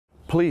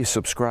Please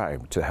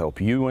subscribe to help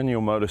you and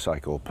your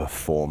motorcycle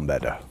perform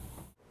better.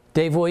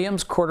 Dave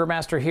Williams,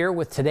 Quartermaster here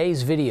with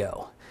today's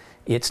video.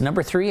 It's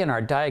number 3 in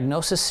our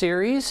diagnosis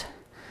series,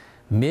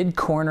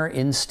 mid-corner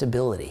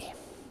instability.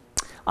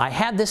 I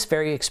had this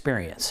very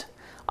experience.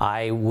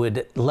 I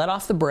would let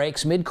off the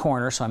brakes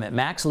mid-corner, so I'm at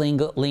max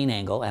lean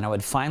angle, and I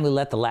would finally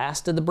let the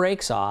last of the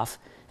brakes off,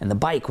 and the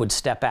bike would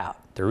step out.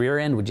 The rear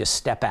end would just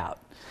step out.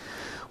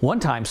 One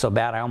time so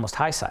bad I almost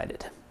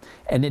high-sided.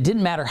 And it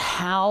didn't matter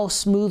how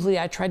smoothly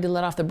I tried to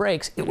let off the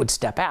brakes, it would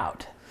step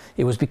out.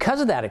 It was because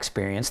of that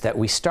experience that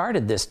we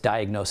started this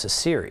diagnosis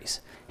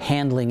series,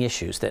 handling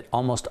issues that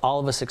almost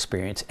all of us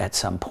experience at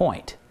some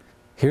point.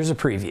 Here's a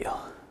preview.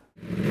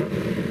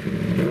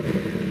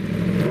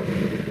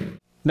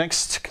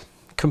 Next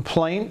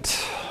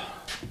complaint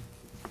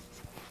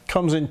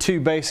comes in 2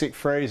 basic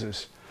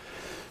phrases.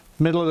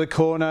 Middle of the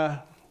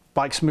corner,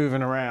 bike's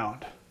moving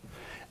around.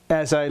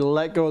 As I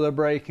let go of the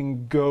brake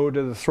and go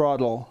to the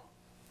throttle,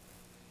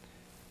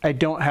 I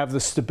don't have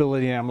the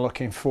stability I'm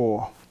looking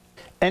for.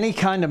 Any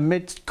kind of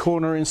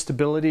mid-corner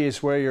instability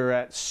is where you're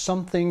at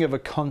something of a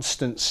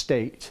constant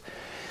state.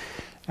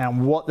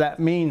 And what that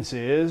means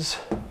is,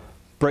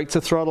 brake to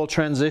throttle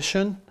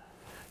transition,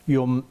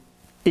 you're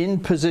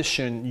in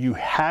position, you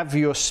have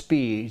your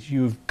speed,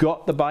 you've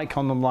got the bike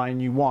on the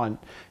line you want,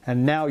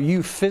 and now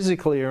you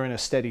physically are in a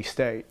steady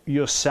state.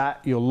 You're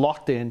sat, you're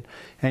locked in,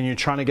 and you're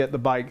trying to get the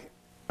bike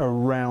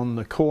around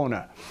the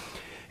corner.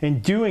 In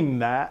doing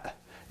that,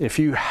 if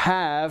you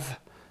have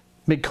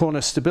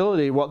mid-corner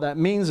stability, what that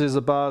means is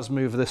the bars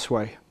move this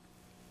way,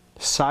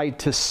 side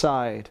to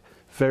side.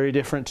 Very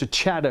different to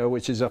chatter,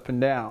 which is up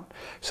and down.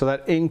 So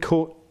that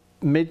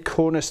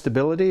mid-corner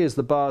stability is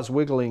the bars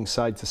wiggling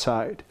side to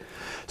side.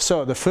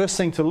 So the first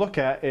thing to look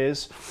at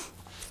is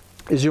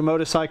your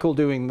motorcycle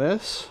doing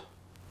this?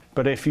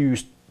 But if you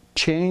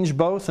change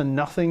both and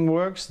nothing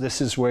works,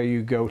 this is where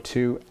you go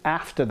to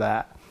after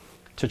that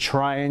to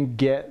try and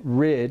get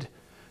rid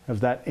of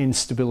that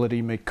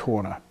instability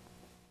mid-corner.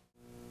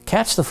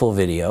 Catch the full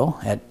video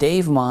at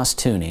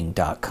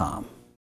davemosstuning.com.